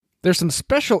There's some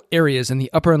special areas in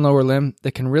the upper and lower limb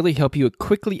that can really help you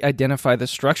quickly identify the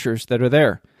structures that are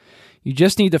there. You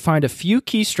just need to find a few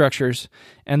key structures,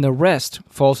 and the rest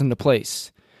falls into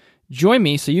place. Join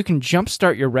me so you can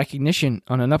jumpstart your recognition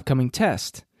on an upcoming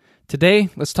test. Today,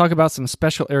 let's talk about some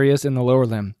special areas in the lower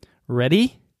limb.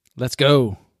 Ready? Let's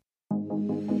go.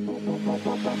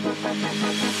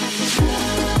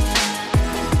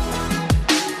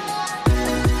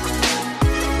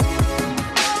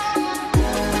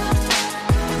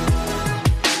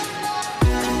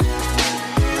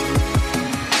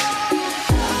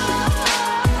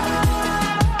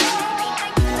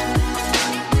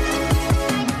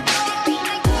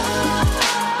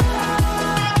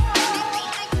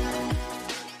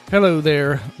 Hello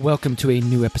there. Welcome to a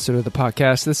new episode of the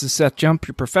podcast. This is Seth Jump,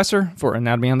 your professor for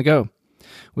Anatomy on the Go.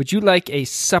 Would you like a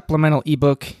supplemental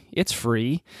ebook? It's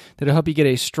free. That'll help you get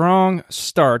a strong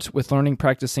start with learning,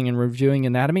 practicing, and reviewing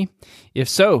anatomy. If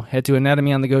so, head to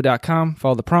anatomyonthego.com,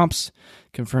 follow the prompts,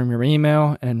 confirm your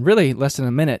email, and really less than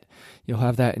a minute, you'll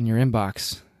have that in your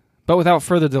inbox. But without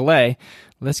further delay,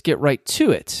 let's get right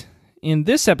to it. In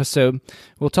this episode,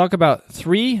 we'll talk about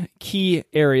three key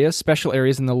areas, special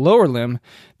areas in the lower limb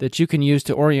that you can use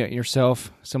to orient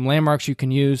yourself, some landmarks you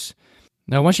can use.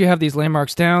 Now, once you have these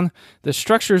landmarks down, the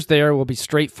structures there will be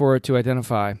straightforward to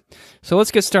identify. So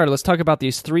let's get started. Let's talk about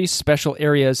these three special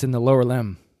areas in the lower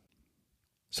limb.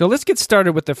 So let's get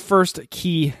started with the first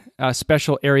key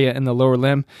special area in the lower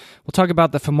limb. We'll talk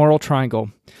about the femoral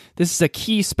triangle. This is a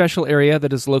key special area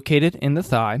that is located in the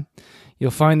thigh. You'll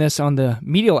find this on the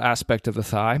medial aspect of the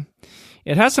thigh.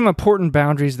 It has some important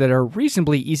boundaries that are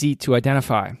reasonably easy to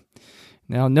identify.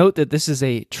 Now note that this is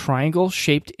a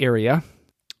triangle-shaped area,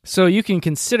 so you can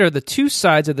consider the two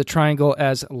sides of the triangle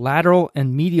as lateral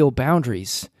and medial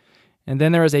boundaries. And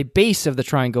then there is a base of the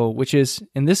triangle, which is,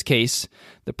 in this case,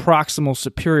 the proximal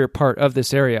superior part of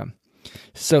this area.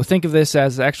 So think of this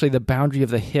as actually the boundary of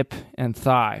the hip and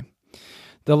thigh.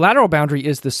 The lateral boundary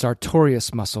is the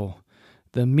sartorius muscle.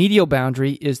 The medial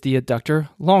boundary is the adductor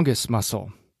longus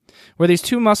muscle. Where these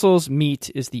two muscles meet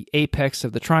is the apex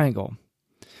of the triangle.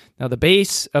 Now, the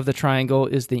base of the triangle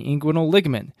is the inguinal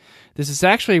ligament. This is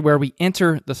actually where we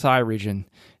enter the thigh region.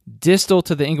 Distal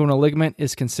to the inguinal ligament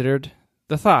is considered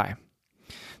the thigh.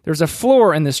 There's a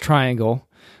floor in this triangle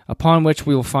upon which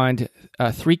we will find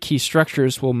three key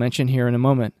structures we'll mention here in a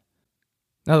moment.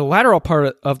 Now, the lateral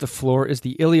part of the floor is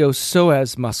the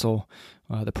iliopsoas muscle,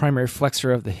 the primary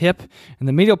flexor of the hip, and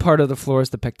the medial part of the floor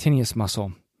is the pectineus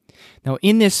muscle. Now,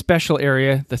 in this special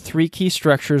area, the three key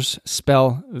structures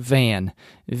spell VAN,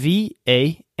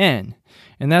 V-A-N,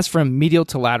 and that's from medial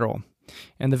to lateral.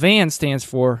 And the VAN stands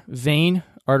for vein,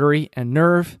 artery, and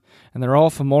nerve, and they're all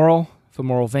femoral,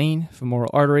 femoral vein, femoral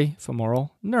artery,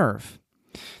 femoral nerve.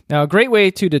 Now, a great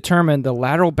way to determine the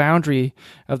lateral boundary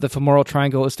of the femoral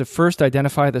triangle is to first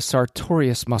identify the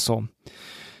sartorius muscle.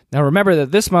 Now remember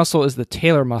that this muscle is the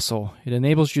talar muscle. It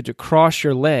enables you to cross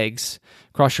your leg,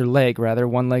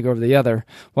 one leg over the other,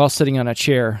 while sitting on a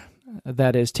chair.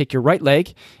 That is, take your right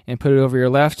leg and put it over your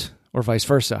left, or vice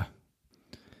versa.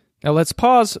 Now let's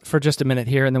pause for just a minute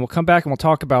here, and then we'll come back and we'll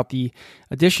talk about the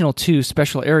additional two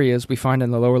special areas we find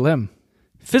in the lower limb.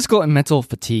 Physical and mental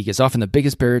fatigue is often the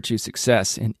biggest barrier to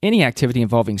success in any activity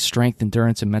involving strength,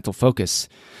 endurance, and mental focus.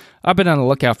 I've been on the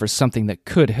lookout for something that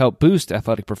could help boost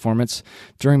athletic performance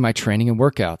during my training and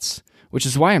workouts, which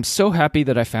is why I'm so happy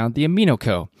that I found the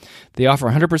AminoCo. They offer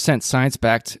 100%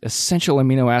 science-backed essential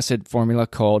amino acid formula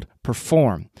called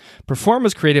Perform. Perform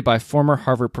was created by former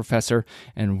Harvard professor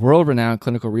and world-renowned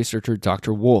clinical researcher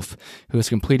Dr. Wolf, who has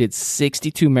completed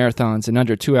 62 marathons in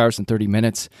under 2 hours and 30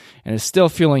 minutes and is still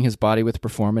fueling his body with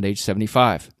Perform at age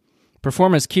 75.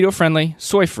 Perform is keto-friendly,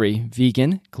 soy-free,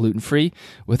 vegan, gluten-free,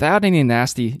 without any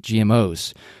nasty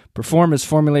GMOs. Perform is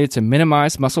formulated to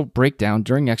minimize muscle breakdown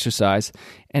during exercise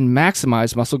and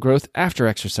maximize muscle growth after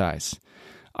exercise.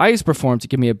 I use Perform to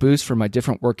give me a boost for my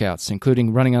different workouts,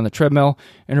 including running on the treadmill,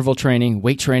 interval training,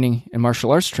 weight training, and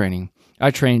martial arts training. I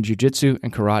train jiu-jitsu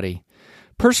and karate.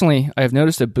 Personally, I have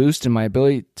noticed a boost in my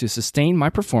ability to sustain my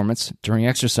performance during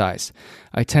exercise.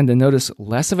 I tend to notice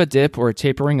less of a dip or a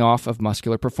tapering off of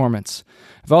muscular performance.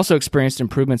 I've also experienced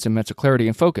improvements in mental clarity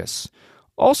and focus.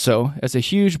 Also, as a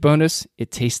huge bonus,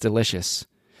 it tastes delicious.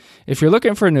 If you're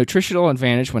looking for a nutritional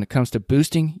advantage when it comes to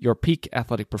boosting your peak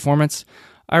athletic performance,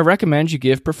 I recommend you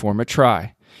give Perform a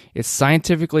try. It's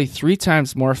scientifically 3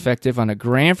 times more effective on a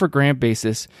gram-for-gram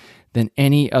basis than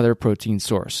any other protein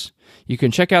source. You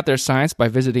can check out their science by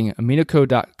visiting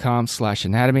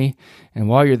aminoco.com/anatomy, and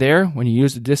while you're there, when you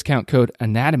use the discount code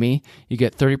ANATOMY, you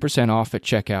get 30% off at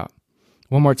checkout.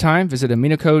 One more time, visit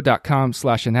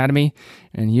aminoco.com/anatomy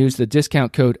and use the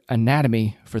discount code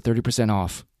ANATOMY for 30%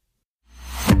 off.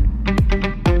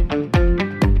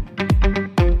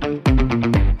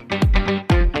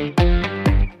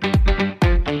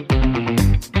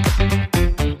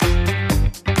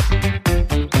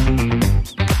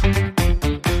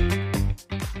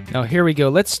 Now here we go.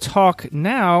 Let's talk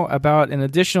now about an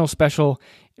additional special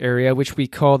area which we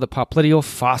call the popliteal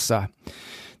fossa.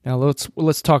 Now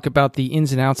let's talk about the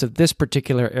ins and outs of this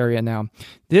particular area now.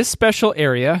 This special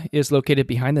area is located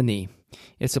behind the knee.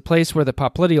 It's a place where the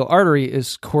popliteal artery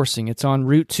is coursing. It's en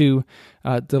route to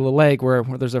the leg where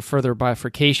there's a further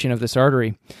bifurcation of this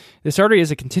artery. This artery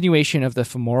is a continuation of the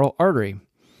femoral artery.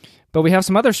 But we have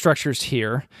some other structures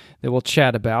here that we'll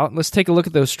chat about. Let's take a look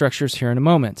at those structures here in a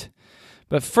moment.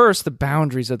 But first, the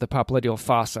boundaries of the popliteal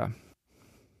fossa.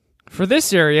 For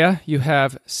this area, you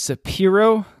have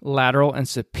superolateral and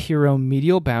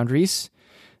superomedial boundaries.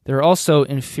 There are also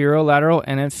inferolateral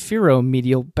and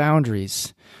inferomedial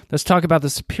boundaries. Let's talk about the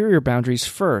superior boundaries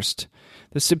first.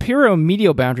 The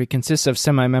superomedial boundary consists of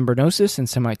semimembranosus and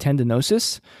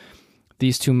semitendinosus,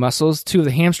 these two muscles, two of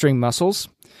the hamstring muscles.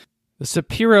 The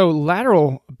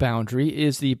superolateral boundary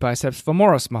is the biceps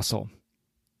femoris muscle.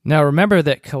 Now remember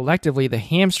that collectively the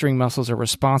hamstring muscles are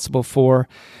responsible for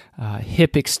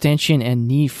hip extension and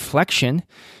knee flexion.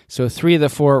 So 3 of the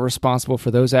 4 are responsible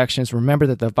for those actions. Remember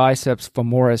that the biceps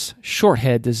femoris short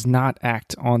head does not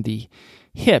act on the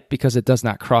hip because it does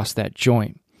not cross that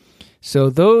joint.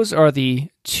 So those are the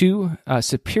 2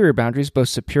 superior boundaries, both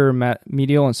superior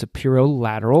medial and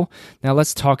superolateral. Now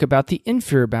let's talk about the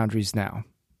inferior boundaries now.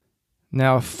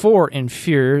 Now, for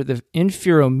inferior, the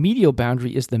inferomedial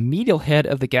boundary is the medial head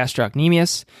of the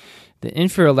gastrocnemius. The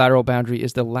inferolateral boundary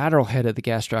is the lateral head of the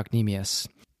gastrocnemius.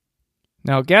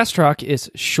 Now, gastroc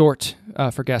is short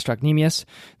for gastrocnemius.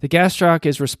 The gastroc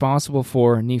is responsible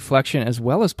for knee flexion as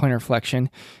well as plantar flexion.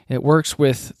 It works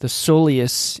with the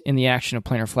soleus in the action of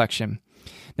plantar flexion.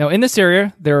 Now, in this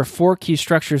area, there are 4 key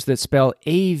structures that spell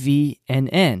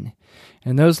AVNN,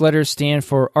 and those letters stand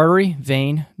for artery,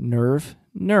 vein, nerve,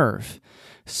 nerve.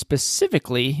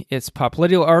 Specifically, it's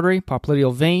popliteal artery,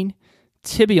 popliteal vein,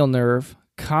 tibial nerve,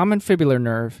 common fibular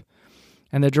nerve,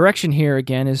 and the direction here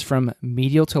again is from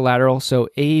medial to lateral, so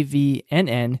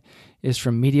AVNN is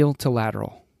from medial to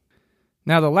lateral.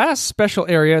 Now the last special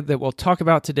area that we'll talk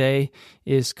about today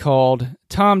is called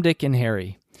Tom, Dick, and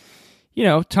Harry. You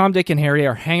know, Tom, Dick, and Harry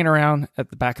are hanging around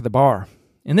at the back of the bar.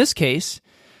 In this case,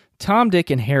 Tom, Dick,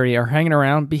 and Harry are hanging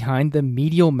around behind the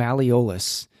medial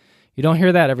malleolus. You don't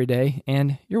hear that every day,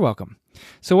 and you're welcome.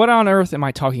 So what on earth am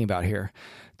I talking about here?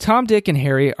 Tom, Dick, and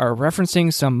Harry are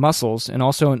referencing some muscles and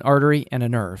also an artery and a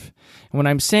nerve. And when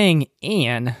I'm saying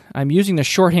 "and," I'm using the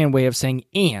shorthand way of saying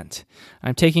 "and."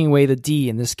 I'm taking away the D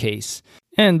in this case.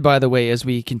 And by the way, as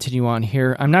we continue on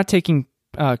here, I'm not taking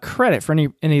credit for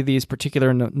any of these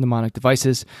particular mnemonic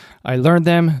devices. I learned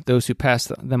them. Those who passed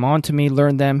them on to me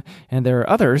learned them. And there are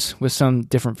others with some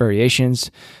different variations.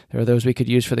 There are those we could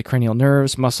use for the cranial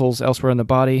nerves, muscles elsewhere in the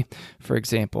body, for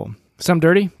example. Some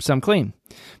dirty, some clean.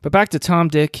 But back to Tom,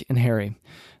 Dick, and Harry.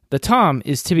 The Tom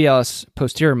is tibialis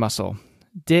posterior muscle.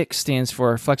 Dick stands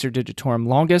for flexor digitorum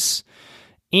longus.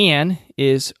 An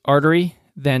is artery,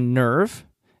 then nerve.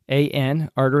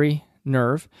 AN, artery,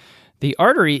 nerve. The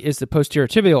artery is the posterior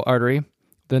tibial artery.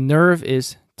 The nerve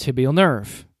is tibial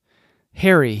nerve.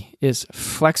 Harry is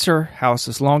flexor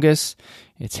hallucis longus.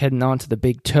 It's heading on to the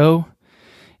big toe.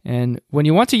 And when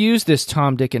you want to use this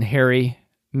Tom, Dick, and Harry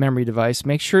memory device,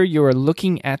 make sure you are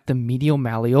looking at the medial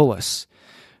malleolus.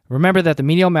 Remember that the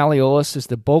medial malleolus is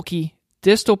the bulky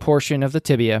distal portion of the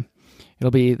tibia.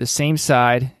 It'll be the same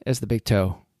side as the big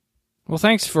toe. Well,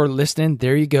 thanks for listening.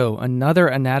 There you go, another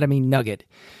anatomy nugget.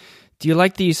 Do you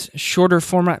like these shorter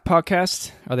format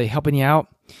podcasts? Are they helping you out?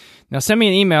 Now send me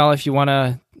an email if you want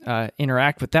to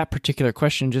interact with that particular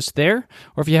question just there,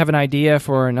 or if you have an idea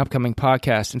for an upcoming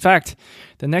podcast. In fact,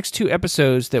 the next 2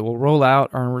 episodes that will roll out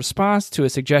are in response to a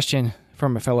suggestion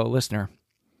from a fellow listener.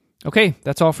 Okay,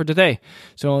 that's all for today.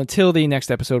 So until the next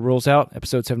episode rolls out,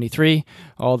 episode 73,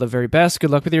 all the very best.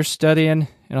 Good luck with your studying,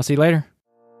 and I'll see you later.